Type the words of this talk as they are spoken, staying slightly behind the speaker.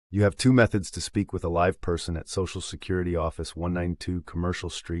You have two methods to speak with a live person at Social Security Office 192 Commercial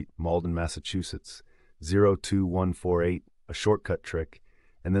Street, Malden, Massachusetts, 02148, a shortcut trick,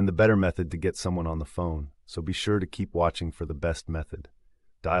 and then the better method to get someone on the phone, so be sure to keep watching for the best method.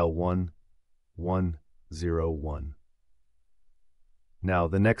 Dial 1101. Now,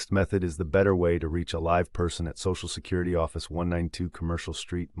 the next method is the better way to reach a live person at Social Security Office 192 Commercial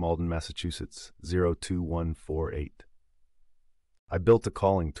Street, Malden, Massachusetts, 02148. I built a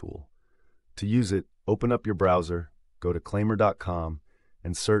calling tool. To use it, open up your browser, go to claimer.com,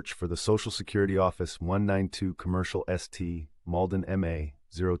 and search for the Social Security Office 192 Commercial ST Malden MA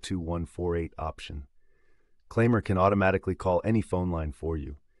 02148 option. Claimer can automatically call any phone line for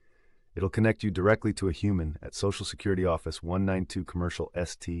you. It'll connect you directly to a human at Social Security Office 192 Commercial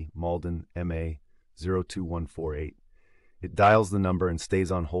ST Malden MA 02148. It dials the number and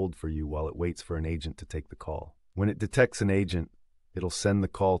stays on hold for you while it waits for an agent to take the call. When it detects an agent, it'll send the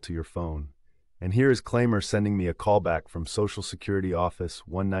call to your phone. And here is Claimer sending me a callback from Social Security Office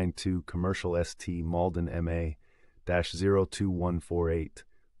 192 Commercial ST Malden MA 02148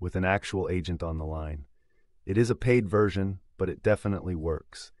 with an actual agent on the line. It is a paid version, but it definitely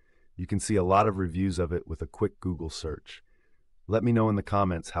works. You can see a lot of reviews of it with a quick Google search. Let me know in the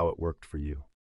comments how it worked for you.